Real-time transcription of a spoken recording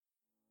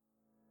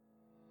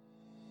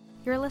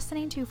You're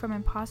listening to From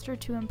Imposter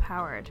to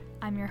Empowered.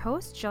 I'm your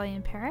host,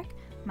 Jillian Perrick,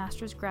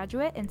 master's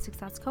graduate and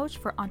success coach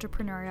for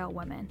entrepreneurial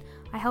women.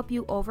 I help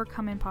you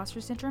overcome imposter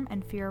syndrome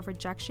and fear of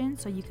rejection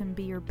so you can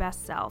be your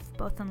best self,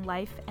 both in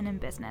life and in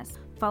business.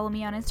 Follow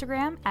me on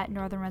Instagram at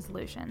Northern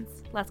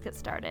Resolutions. Let's get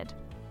started.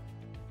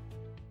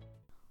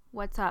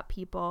 What's up,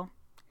 people?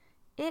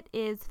 It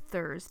is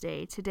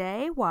Thursday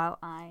today while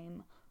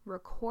I'm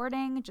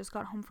recording. Just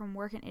got home from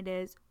work and it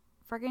is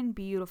friggin'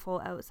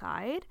 beautiful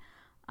outside.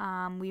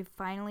 We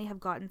finally have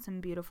gotten some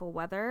beautiful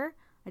weather.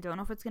 I don't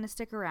know if it's going to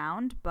stick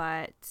around,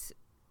 but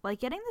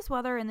getting this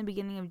weather in the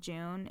beginning of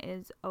June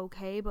is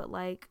okay, but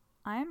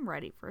I'm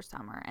ready for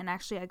summer. And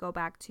actually I go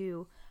back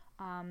to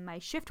my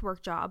shift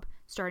work job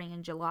starting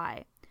in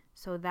July.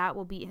 So that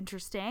will be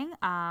interesting.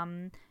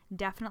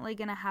 Definitely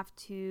going to have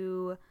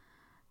to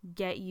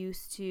get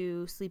used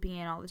to sleeping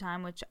in all the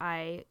time, which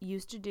I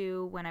used to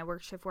do when I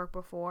worked shift work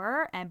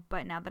before.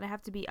 But now that I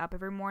have to be up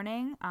every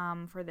morning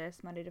for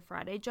this Monday to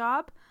Friday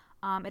job,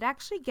 it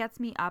actually gets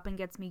me up and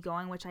gets me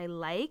going, which I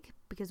like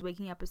because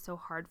waking up is so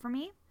hard for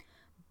me.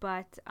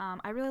 But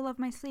I really love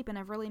my sleep and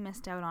I've really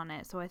missed out on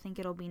it. So I think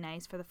it'll be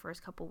nice for the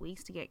first couple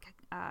weeks to get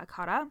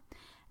caught up.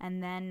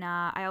 And then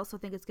I also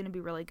think it's going to be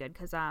really good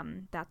because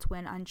that's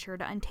when Unsure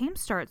to Untamed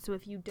starts. So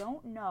if you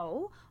don't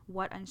know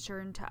what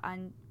Unsure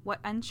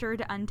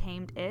to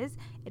Untamed is,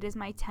 it is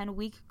my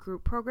 10-week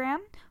group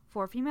program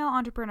for female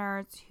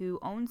entrepreneurs who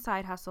own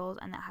side hustles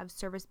and that have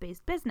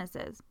service-based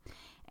businesses.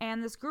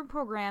 And this group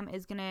program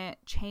is going to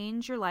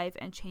change your life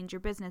and change your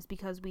business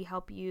because I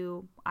help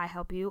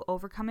you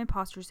overcome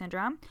imposter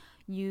syndrome.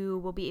 You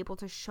will be able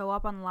to show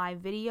up on live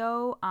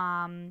video,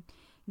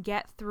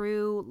 get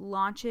through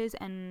launches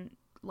and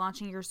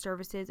launching your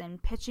services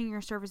and pitching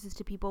your services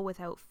to people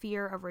without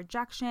fear of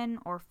rejection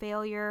or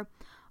failure.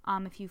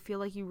 If you feel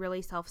like you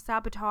really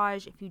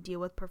self-sabotage, if you deal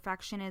with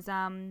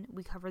perfectionism,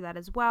 we cover that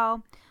as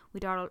well.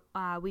 We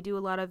do a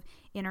lot of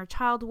inner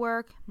child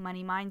work,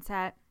 money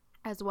mindset,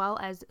 as well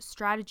as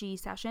strategy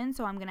sessions.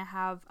 So I'm going to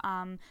have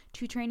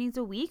 2 trainings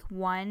a week.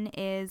 One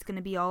is going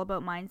to be all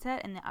about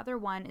mindset, and the other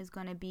one is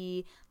going to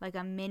be like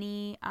a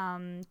mini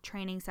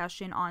training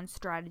session on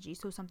strategy.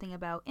 So something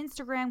about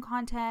Instagram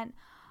content,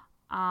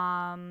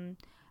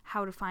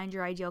 how to find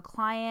your ideal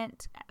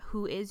client,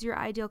 who is your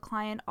ideal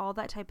client, all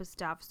that type of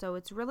stuff. So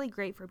it's really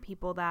great for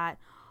people that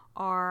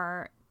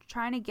are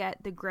trying to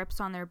get the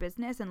grips on their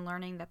business and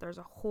learning that there's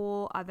a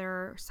whole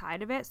other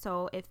side of it.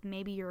 So if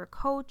maybe you're a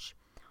coach,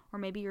 or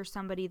maybe you're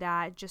somebody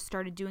that just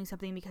started doing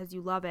something because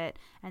you love it,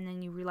 and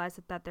then you realize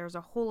that there's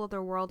a whole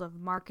other world of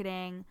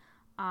marketing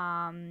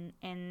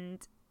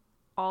and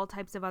all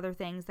types of other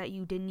things that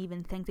you didn't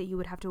even think that you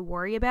would have to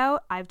worry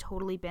about. I've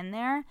totally been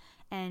there,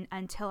 and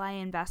until I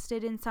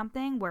invested in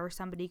something where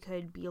somebody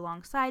could be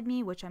alongside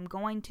me, which I'm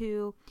going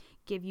to,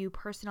 give you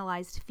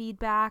personalized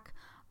feedback,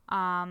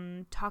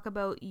 talk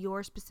about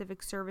your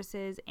specific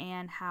services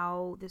and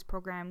how this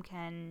program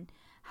can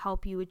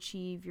help you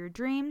achieve your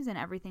dreams and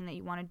everything that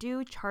you want to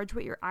do, charge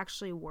what you're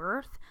actually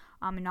worth,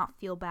 and not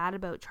feel bad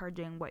about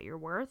charging what you're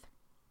worth.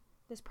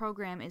 This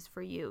program is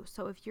for you.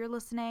 So if you're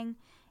listening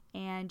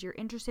and you're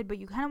interested, but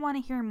you kind of want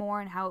to hear more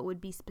on how it would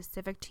be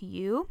specific to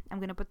you, I'm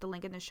going to put the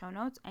link in the show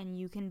notes and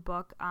you can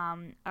book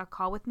a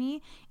call with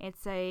me.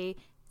 It's a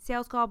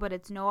sales call, but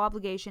it's no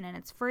obligation and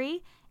it's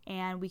free,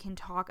 and we can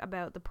talk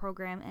about the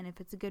program and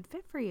if it's a good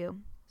fit for you.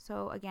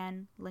 So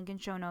again, link in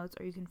show notes,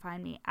 or you can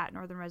find me at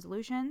Northern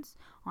Resolutions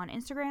on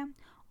Instagram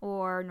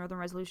or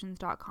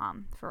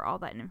northernresolutions.com for all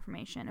that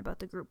information about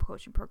the group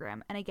coaching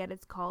program. And again,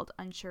 it's called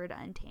Unsure to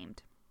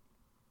Untamed.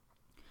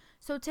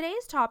 So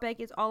today's topic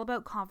is all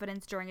about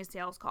confidence during a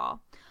sales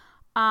call.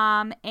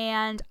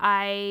 And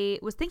I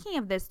was thinking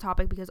of this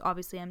topic because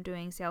obviously I'm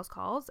doing sales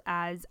calls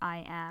as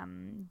I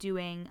am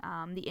doing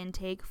the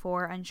intake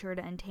for Unsure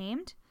to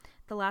Untamed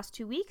the last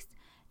 2 weeks.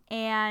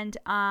 And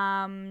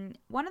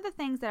one of the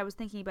things that I was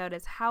thinking about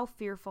is how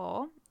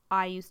fearful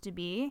I used to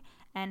be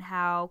and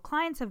how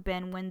clients have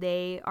been when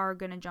they are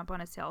going to jump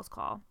on a sales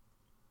call.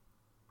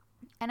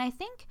 And I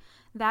think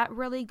that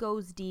really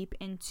goes deep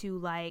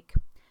into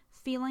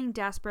feeling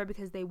desperate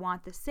because they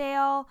want the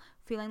sale,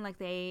 feeling like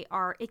they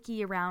are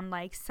icky around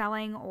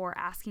selling or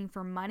asking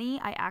for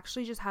money. I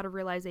actually just had a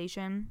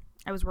realization.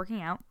 I was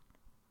working out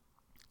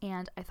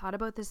and I thought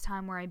about this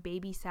time where I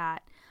babysat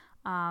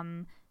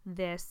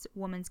this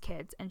woman's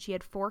kids, and she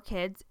had 4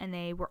 kids and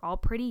they were all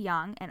pretty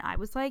young, and I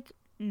was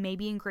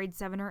maybe in grade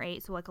 7 or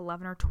 8, so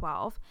 11 or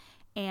 12,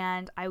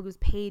 and I was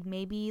paid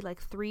maybe $3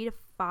 to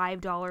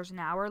 $5 an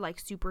hour,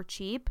 super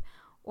cheap,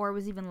 or it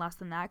was even less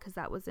than that because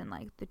that was in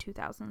the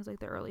 2000s,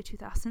 the early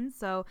 2000s.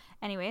 So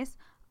anyways,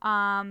 so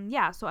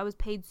I was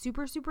paid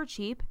super, super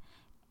cheap.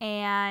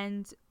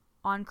 And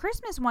on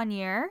Christmas one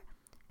year,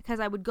 because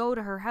I would go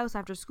to her house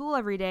after school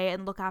every day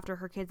and look after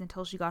her kids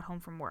until she got home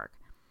from work.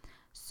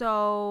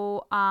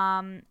 So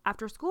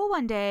after school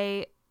one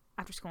day,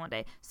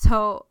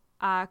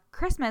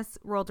 Christmas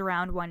rolled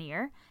around one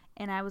year,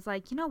 and I was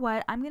like, you know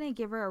what? I'm going to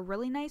give her a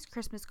really nice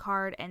Christmas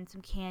card and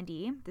some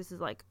candy. This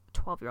is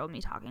 12-year-old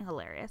me talking,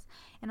 hilarious.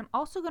 And I'm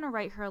also going to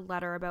write her a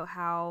letter about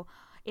how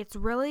It's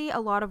really a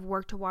lot of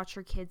work to watch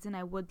your kids, and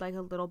I would like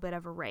a little bit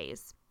of a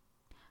raise.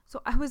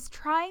 So I was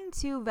trying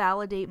to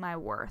validate my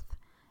worth.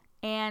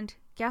 And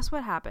guess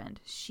what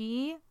happened?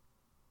 She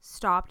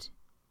stopped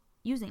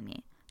using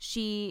me.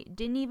 She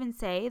didn't even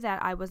say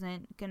that I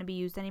wasn't going to be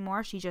used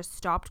anymore. She just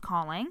stopped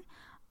calling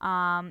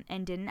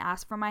and didn't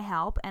ask for my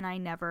help, and I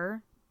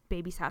never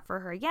babysat for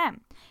her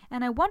again.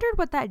 And I wondered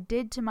what that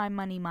did to my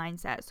money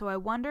mindset. So I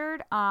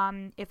wondered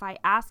if I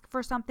ask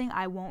for something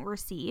I won't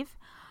receive,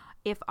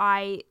 if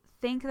I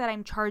think that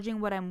I'm charging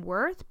what I'm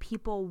worth,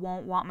 people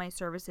won't want my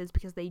services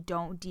because they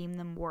don't deem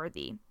them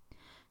worthy.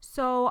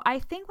 So I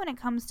think when it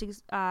comes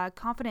to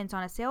confidence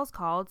on a sales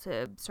call,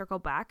 to circle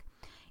back,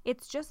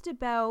 it's just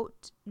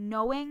about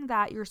knowing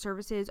that your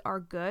services are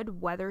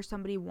good, whether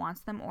somebody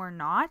wants them or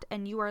not.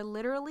 And you are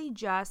literally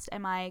just,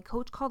 and my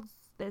coach calls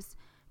this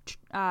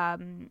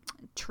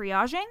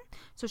triaging.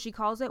 So she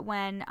calls it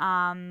when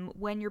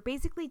you're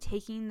basically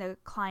taking the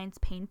client's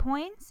pain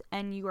points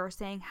and you are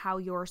saying how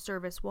your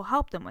service will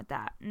help them with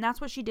that. And that's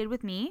what she did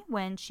with me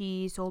when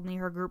she sold me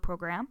her group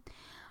program.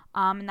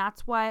 And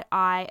that's what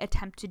I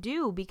attempt to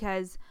do,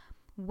 because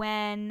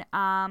when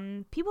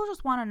people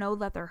just want to know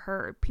that they're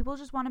heard, people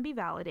just want to be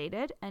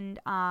validated, and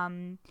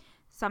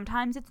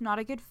sometimes it's not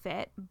a good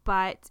fit,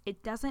 but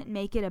it doesn't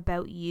make it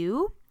about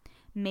you.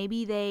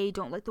 Maybe they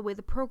don't like the way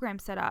the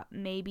program's set up.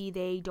 Maybe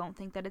they don't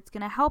think that it's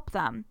going to help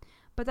them.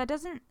 But that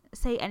doesn't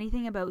say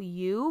anything about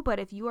you. But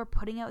if you are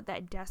putting out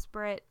that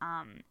desperate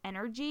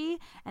energy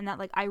and that,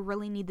 like, I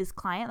really need this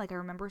client. Like, I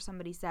remember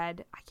somebody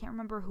said, I can't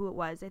remember who it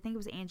was. I think it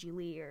was Angie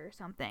Lee or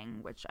something,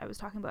 which I was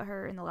talking about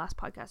her in the last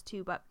podcast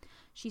too. But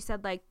she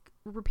said, like,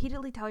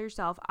 repeatedly tell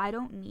yourself, I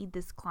don't need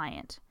this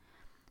client.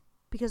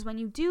 Because when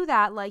you do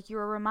that, like,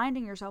 you're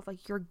reminding yourself,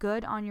 like, you're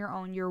good on your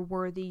own, you're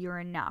worthy, you're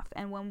enough.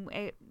 And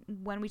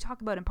when we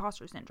talk about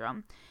imposter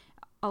syndrome,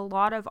 a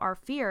lot of our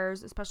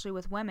fears, especially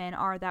with women,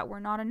 are that we're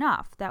not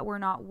enough, that we're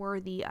not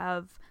worthy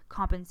of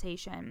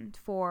compensation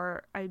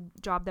for a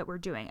job that we're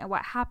doing. And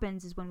what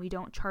happens is when we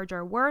don't charge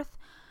our worth,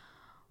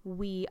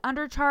 we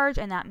undercharge,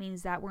 and that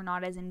means that we're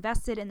not as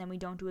invested, and then we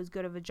don't do as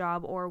good of a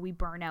job, or we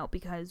burn out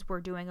because we're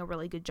doing a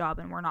really good job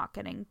and we're not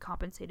getting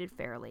compensated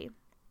fairly.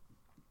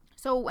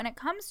 So when it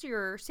comes to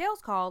your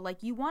sales call,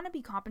 like, you want to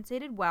be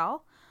compensated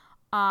well,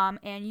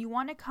 and you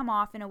want to come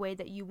off in a way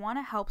that you want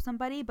to help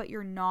somebody, but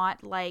you're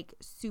not like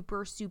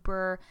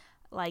super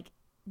like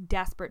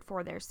desperate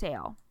for their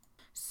sale.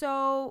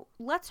 So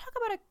let's talk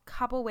about a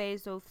couple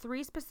ways, so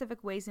 3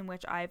 specific ways in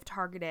which I've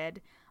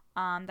targeted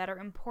that are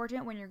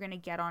important when you're going to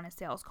get on a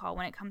sales call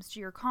when it comes to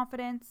your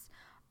confidence.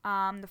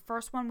 The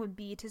first one would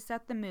be to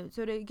set the mood,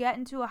 so to get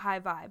into a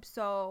high vibe.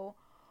 So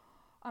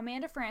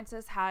Amanda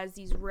Francis has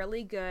these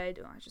really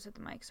good, I just hit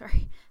the mic,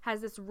 sorry,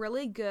 has this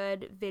really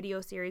good video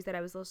series that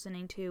I was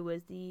listening to,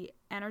 was the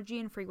energy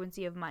and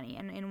frequency of money.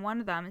 And in one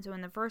of them, and so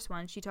in the first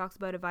one, she talks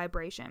about a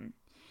vibration.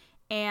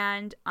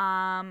 And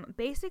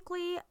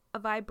basically a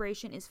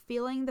vibration is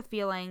feeling the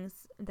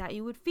feelings that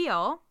you would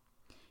feel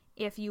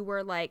if you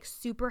were like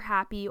super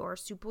happy or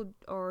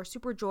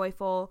super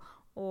joyful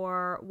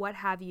or what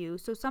have you.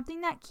 So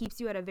something that keeps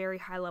you at a very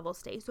high level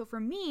state. So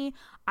for me,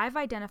 I've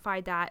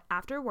identified that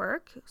after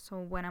work, so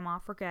when I'm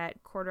off work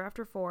at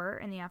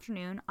 4:15 in the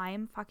afternoon, I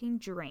am fucking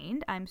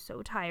drained. I'm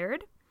so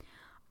tired.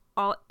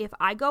 If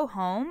I go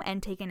home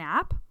and take a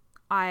nap,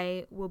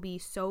 I will be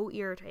so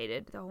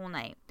irritated the whole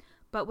night.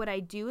 But what I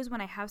do is when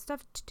I have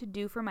stuff to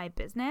do for my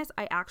business,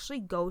 I actually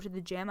go to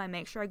the gym. I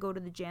make sure I go to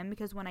the gym,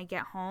 because when I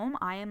get home,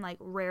 I am like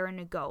raring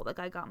to go. Like,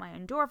 I got my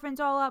endorphins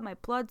all up, my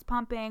blood's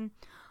pumping.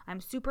 I'm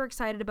super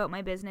excited about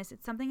my business.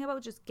 It's something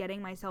about just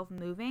getting myself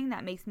moving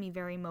that makes me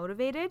very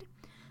motivated.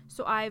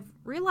 So I've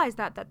realized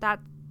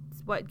that's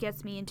what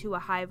gets me into a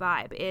high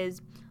vibe,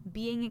 is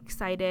being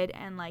excited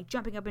and like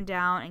jumping up and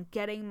down and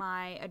getting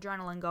my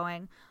adrenaline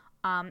going,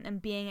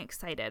 and being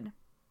excited.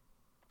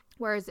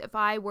 Whereas if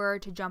I were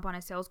to jump on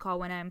a sales call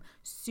when I'm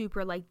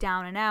super like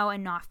down and out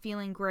and not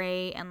feeling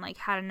great and like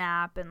had a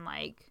nap and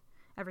like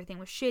everything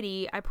was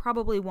shitty, I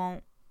probably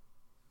won't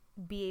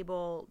be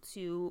able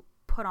to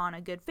put on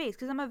a good face,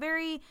 because I'm a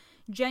very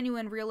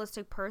genuine,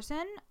 realistic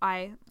person.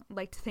 I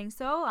like to think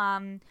so.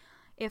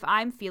 If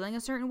I'm feeling a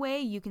certain way,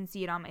 you can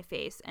see it on my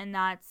face, and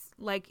that's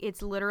like,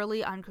 it's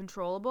literally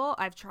uncontrollable.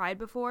 I've tried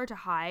before to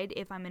hide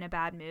if I'm in a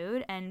bad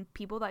mood, and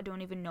people that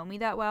don't even know me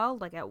that well,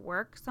 like at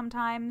work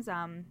sometimes,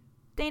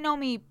 they know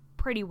me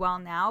pretty well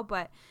now,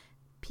 but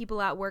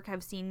people at work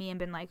have seen me and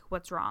been like,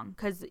 what's wrong?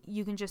 Because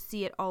you can just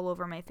see it all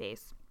over my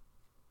face.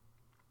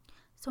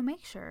 So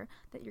make sure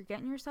that you're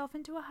getting yourself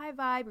into a high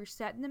vibe, you're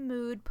setting the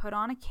mood, put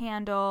on a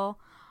candle.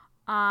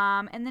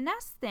 And the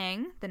next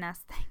thing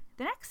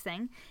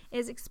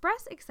is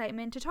express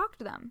excitement to talk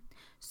to them.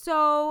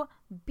 So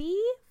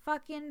be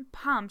fucking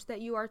pumped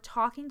that you are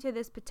talking to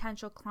this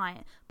potential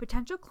client.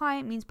 Potential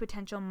client means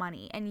potential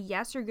money. And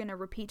yes, you're going to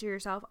repeat to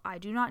yourself, I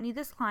do not need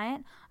this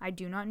client. I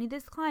do not need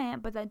this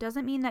client. But that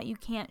doesn't mean that you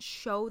can't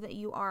show that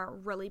you are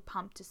really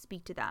pumped to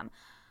speak to them.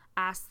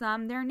 Ask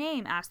them their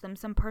name. Ask them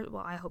some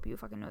well, I hope you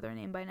fucking know their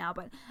name by now,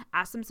 but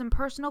ask them some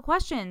personal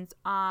questions.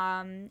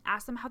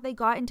 Ask them how they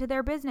got into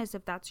their business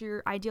if that's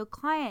your ideal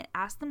client.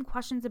 Ask them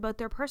questions about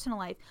their personal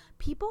life.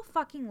 People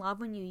fucking love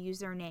when you use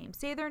their name.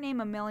 Say their name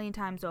a million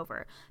times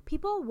over.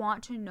 People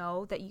want to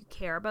know that you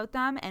care about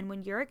them, and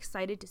when you're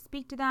excited to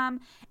speak to them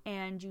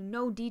and you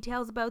know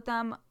details about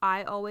them,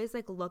 I always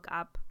look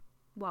up.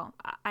 Well,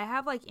 I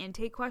have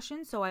intake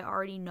questions, so I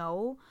already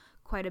know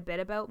quite a bit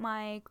about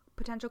my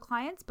potential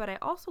clients, but I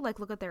also look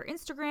at their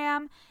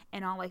Instagram,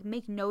 and I'll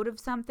make note of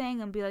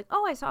something and be like,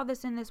 oh, I saw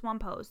this in this one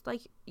post.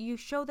 You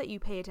show that you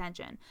pay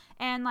attention,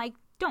 and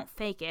don't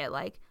fake it.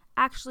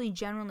 Actually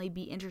genuinely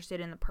be interested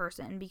in the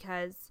person,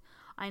 because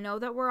I know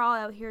that we're all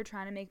out here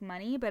trying to make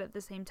money, but at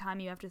the same time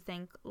you have to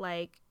think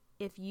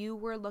if you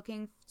were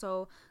looking,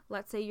 so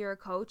let's say you're a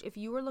coach, if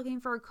you were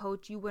looking for a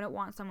coach, you wouldn't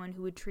want someone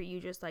who would treat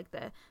you just like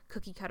the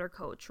cookie cutter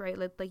coach, right?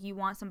 You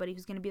want somebody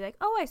who's going to be like,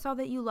 oh, I saw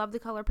that you love the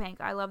color pink.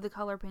 I love the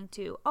color pink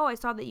too. Oh, I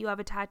saw that you have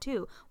a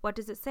tattoo. What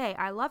does it say?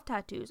 I love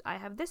tattoos. I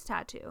have this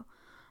tattoo.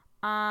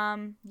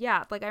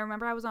 Yeah, I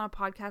remember I was on a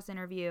podcast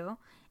interview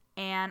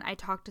and I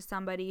talked to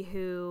somebody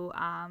who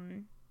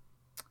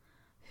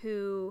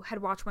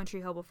had watched One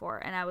Tree Hill before,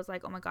 and I was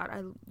like, oh my God,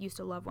 I used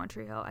to love One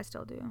Tree Hill. I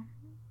still do.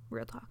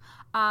 Real talk.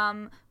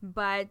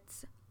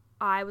 But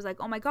I was like,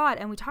 oh my God.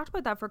 And we talked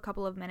about that for a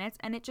couple of minutes,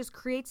 and it just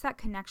creates that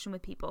connection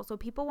with people. So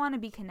people want to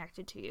be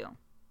connected to you.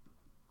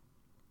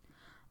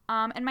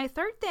 And my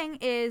third thing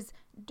is,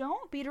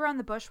 don't beat around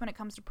the bush when it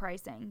comes to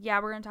pricing. Yeah,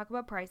 we're going to talk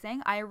about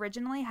pricing. I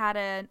originally had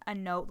a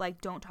note,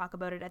 don't talk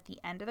about it at the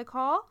end of the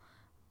call,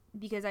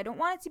 because I don't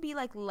want it to be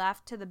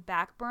left to the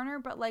back burner,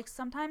 but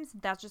sometimes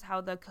that's just how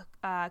the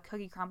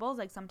cookie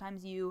crumbles.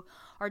 Sometimes you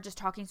are just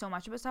talking so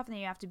much about stuff, and then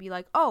you have to be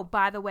like, oh,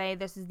 by the way,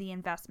 this is the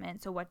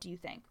investment, so what do you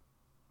think?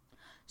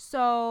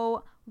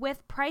 So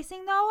with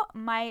pricing though,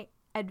 my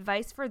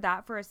advice for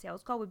a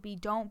sales call would be,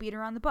 don't beat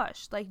around the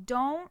bush.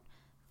 Don't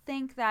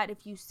think that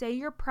if you say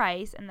your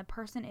price and the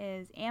person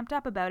is amped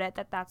up about it,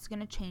 that's going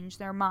to change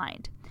their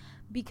mind.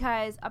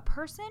 Because a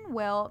person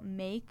will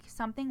make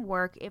something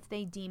work if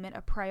they deem it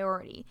a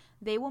priority.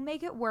 They will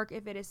make it work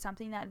if it is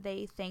something that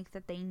they think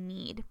that they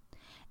need.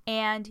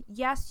 And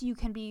yes, you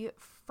can be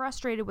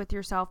frustrated with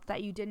yourself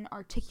that you didn't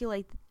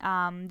articulate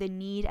the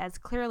need as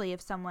clearly if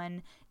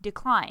someone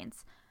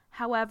declines.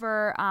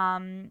 However,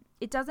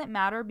 it doesn't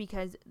matter,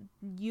 because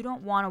you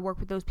don't want to work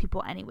with those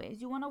people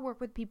anyways. You want to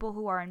work with people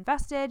who are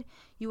invested.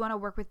 You want to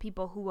work with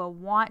people who will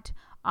want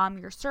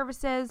your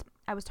services.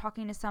 I was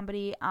talking to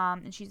somebody,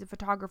 and she's a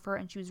photographer,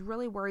 and she was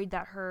really worried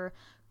that her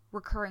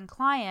recurring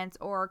clients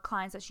or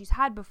clients that she's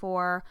had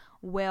before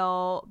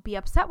will be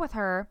upset with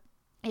her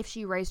if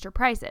she raised her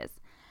prices.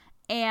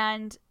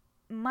 And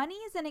money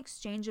is an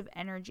exchange of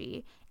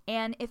energy.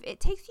 And if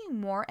it takes you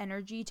more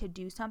energy to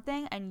do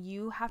something and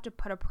you have to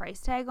put a price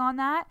tag on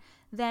that,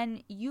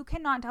 then you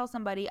cannot tell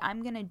somebody,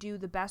 I'm going to do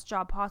the best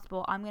job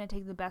possible, I'm going to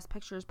take the best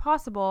pictures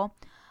possible,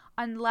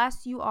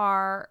 unless you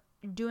are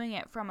doing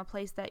it from a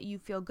place that you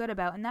feel good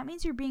about. And that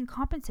means you're being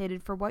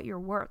compensated for what you're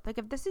worth.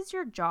 If this is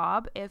your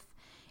job,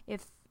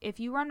 if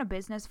you run a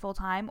business full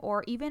time,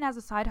 or even as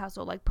a side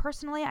hustle,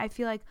 personally, I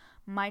feel like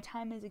my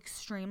time is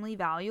extremely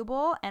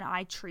valuable, and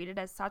I treat it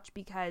as such,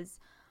 because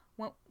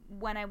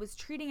when I was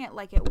treating it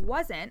like it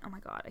wasn't, oh my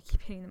God, I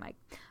keep hitting the mic.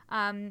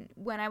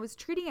 When I was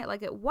treating it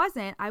like it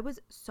wasn't, I was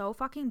so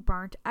fucking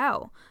burnt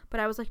out. But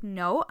I was like,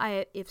 no,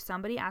 if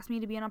somebody asked me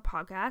to be on a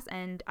podcast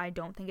and I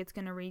don't think it's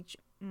going to reach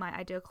my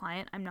ideal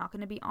client, I'm not going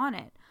to be on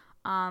it.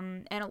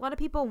 And a lot of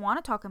people want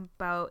to talk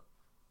about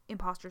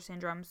imposter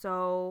syndrome.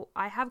 So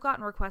I have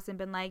gotten requests and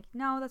been like,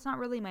 no, that's not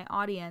really my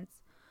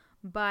audience.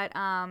 But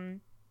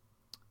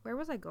where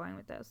was I going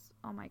with this?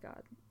 Oh my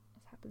God.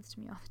 Happens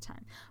to me all the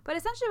time. But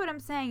essentially what I'm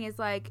saying is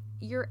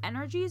your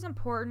energy is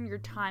important, your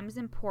time is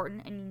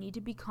important, and you need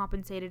to be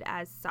compensated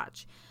as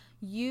such.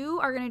 You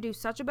are going to do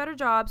such a better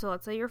job. So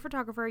let's say you're a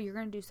photographer, you're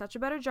going to do such a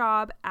better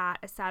job at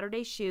a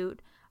Saturday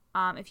shoot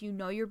if you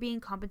know you're being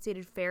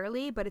compensated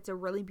fairly, but it's a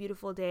really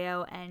beautiful day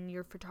out and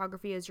your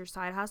photography is your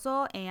side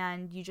hustle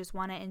and you just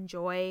want to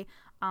enjoy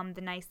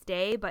the nice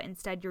day, but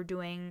instead you're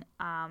doing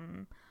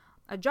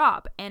a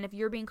job. And if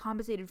you're being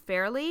compensated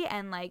fairly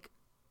and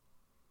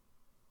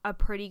a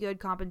pretty good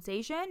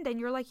compensation, then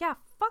you're like, yeah,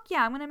 fuck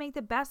yeah, I'm going to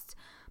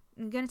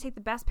take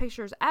the best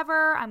pictures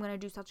ever. I'm going to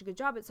do such a good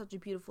job. It's such a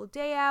beautiful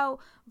day out.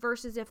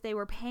 Versus if they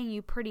were paying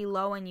you pretty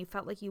low and you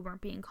felt like you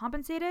weren't being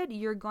compensated,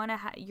 you're going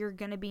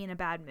to be in a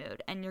bad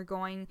mood and you're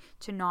going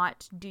to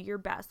not do your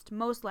best,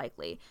 most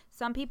likely.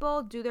 Some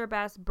people do their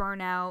best,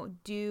 burn out,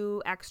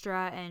 do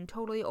extra and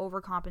totally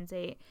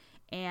overcompensate,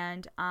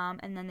 and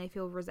then they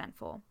feel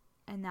resentful,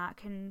 and that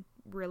can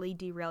really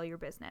derail your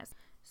business.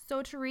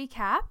 So to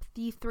recap,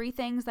 the 3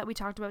 things that we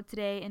talked about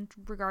today in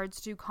regards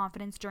to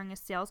confidence during a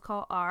sales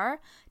call are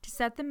to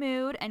set the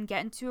mood and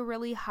get into a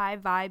really high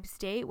vibe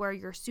state where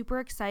you're super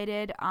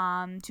excited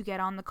to get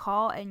on the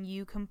call and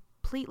you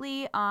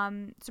completely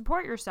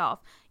support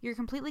yourself. You're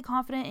completely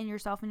confident in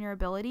yourself and your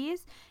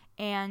abilities,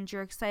 and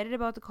you're excited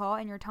about the call,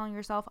 and you're telling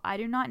yourself, I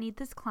do not need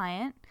this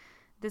client.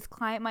 This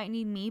client might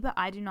need me, but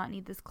I do not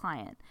need this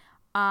client.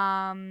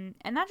 And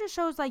that just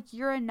shows like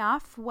you're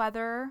enough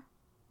whether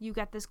you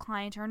get this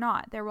client or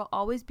not. There will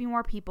always be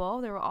more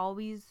people. There will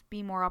always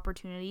be more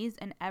opportunities,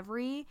 and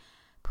every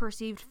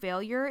perceived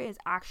failure is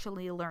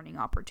actually a learning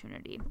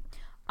opportunity.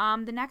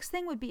 The next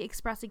thing would be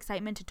express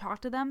excitement to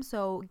talk to them.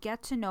 So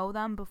get to know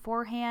them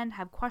beforehand,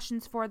 have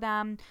questions for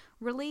them,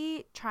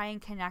 really try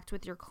and connect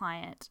with your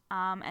client.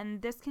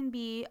 And this can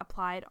be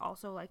applied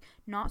also like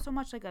not so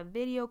much like a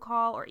video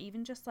call or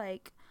even just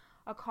like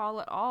a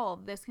call at all.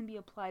 This can be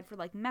applied for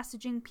like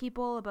messaging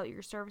people about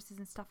your services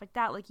and stuff like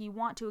that. Like you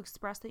want to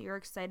express that you're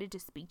excited to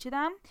speak to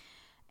them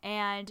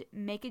and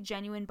make it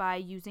genuine by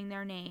using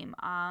their name,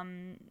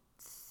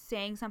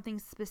 saying something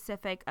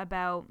specific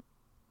about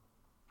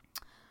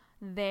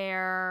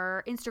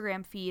their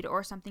Instagram feed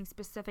or something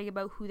specific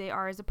about who they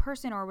are as a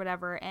person or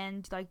whatever,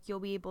 and like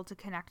you'll be able to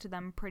connect to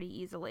them pretty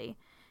easily.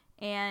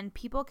 And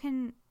people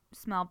can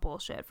smell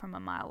bullshit from a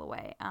mile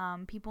away.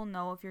 People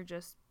know if you're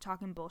just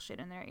talking bullshit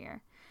in their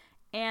ear.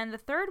 And the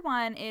third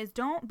one is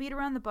don't beat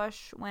around the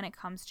bush when it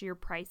comes to your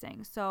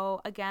pricing.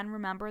 So again,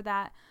 remember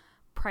that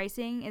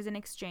pricing is an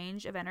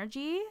exchange of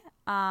energy,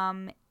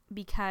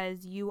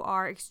 because you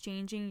are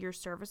exchanging your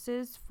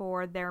services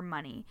for their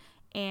money.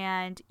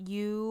 And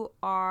you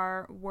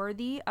are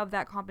worthy of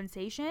that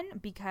compensation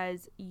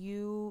because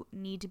you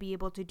need to be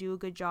able to do a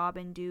good job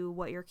and do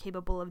what you're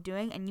capable of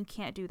doing. And you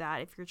can't do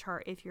that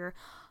if you're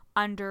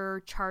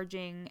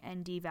undercharging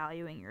and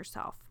devaluing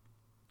yourself.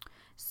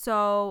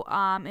 So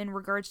in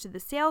regards to the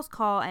sales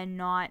call and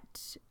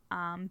not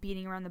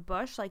beating around the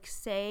bush, like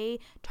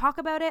talk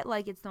about it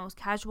like it's the most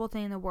casual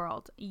thing in the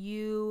world.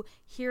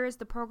 Here is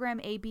the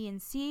program A, B,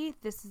 and C.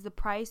 This is the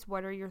price.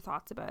 What are your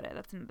thoughts about it?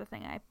 That's another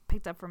thing I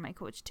picked up from my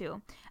coach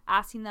too.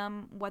 Asking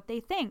them what they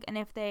think. And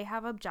if they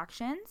have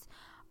objections,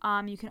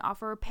 you can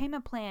offer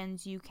payment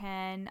plans. You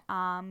can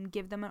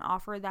give them an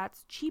offer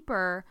that's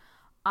cheaper.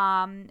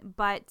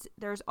 But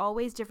there's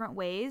always different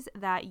ways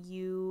that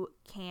you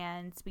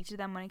can speak to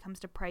them when it comes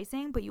to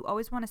pricing, but you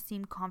always want to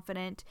seem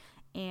confident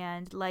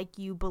and like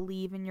you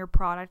believe in your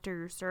product or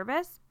your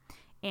service.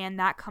 And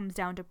that comes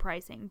down to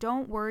pricing.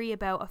 Don't worry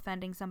about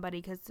offending somebody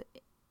because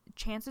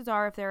chances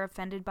are if they're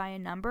offended by a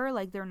number,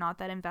 like they're not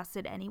that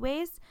invested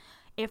anyways.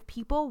 If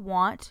people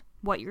want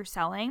what you're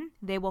selling,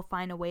 they will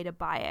find a way to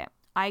buy it.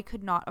 I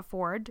could not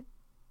afford,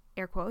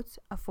 air quotes,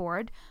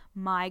 afford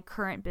my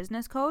current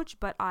business coach,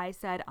 but I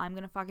said, I'm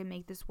going to fucking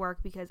make this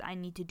work because I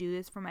need to do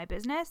this for my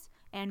business.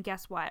 And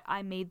guess what?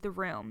 I made the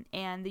room,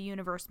 and the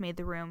universe made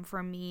the room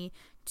for me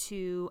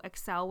to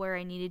excel where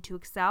I needed to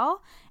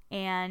excel.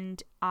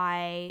 And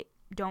I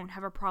don't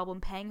have a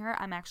problem paying her.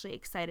 I'm actually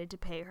excited to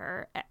pay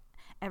her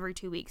every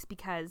 2 weeks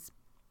because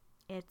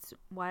it's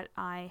what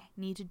I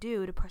need to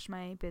do to push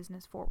my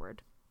business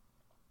forward.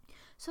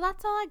 So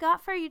that's all I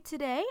got for you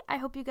today. I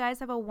hope you guys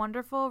have a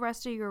wonderful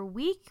rest of your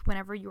week.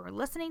 Whenever you are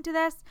listening to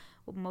this,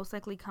 will most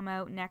likely come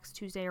out next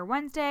Tuesday or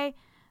Wednesday.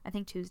 I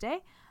think Tuesday.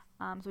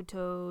 So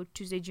to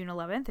Tuesday, June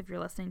 11th, if you're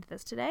listening to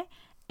this today.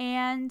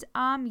 And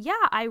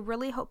I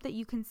really hope that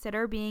you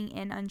consider being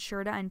in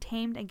Unsure to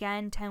Untamed.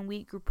 Again,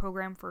 10-week group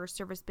program for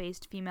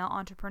service-based female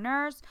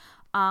entrepreneurs.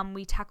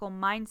 We tackle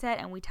mindset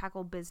and we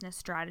tackle business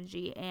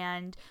strategy,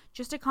 and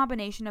just a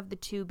combination of the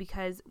two,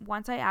 because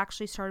once I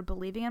actually started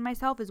believing in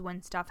myself is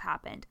when stuff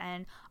happened.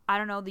 And I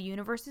don't know, the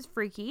universe is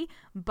freaky,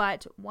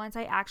 but once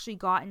I actually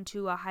got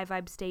into a high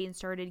vibe state and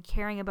started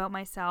caring about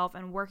myself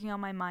and working on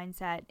my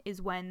mindset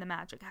is when the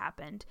magic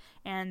happened.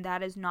 And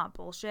that is not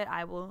bullshit.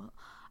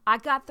 I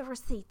got the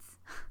receipts.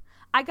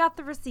 I got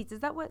the receipts.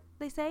 Is that what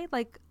they say?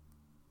 Like,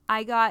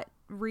 I got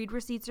read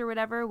receipts or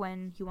whatever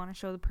when you want to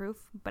show the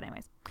proof. But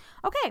anyways.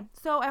 Okay,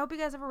 so I hope you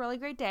guys have a really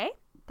great day,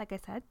 like I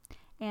said,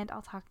 and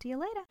I'll talk to you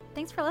later.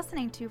 Thanks for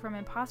listening to From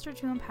Imposter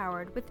to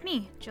Empowered with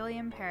me,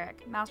 Jillian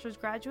Perrick, master's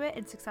graduate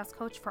and success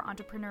coach for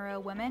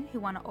entrepreneurial women who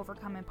want to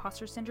overcome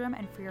imposter syndrome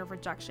and fear of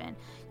rejection.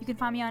 You can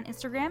find me on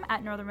Instagram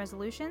at Northern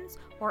Resolutions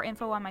or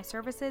info on my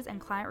services and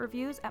client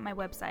reviews at my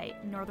website,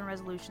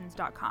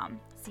 northernresolutions.com.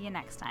 See you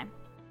next time.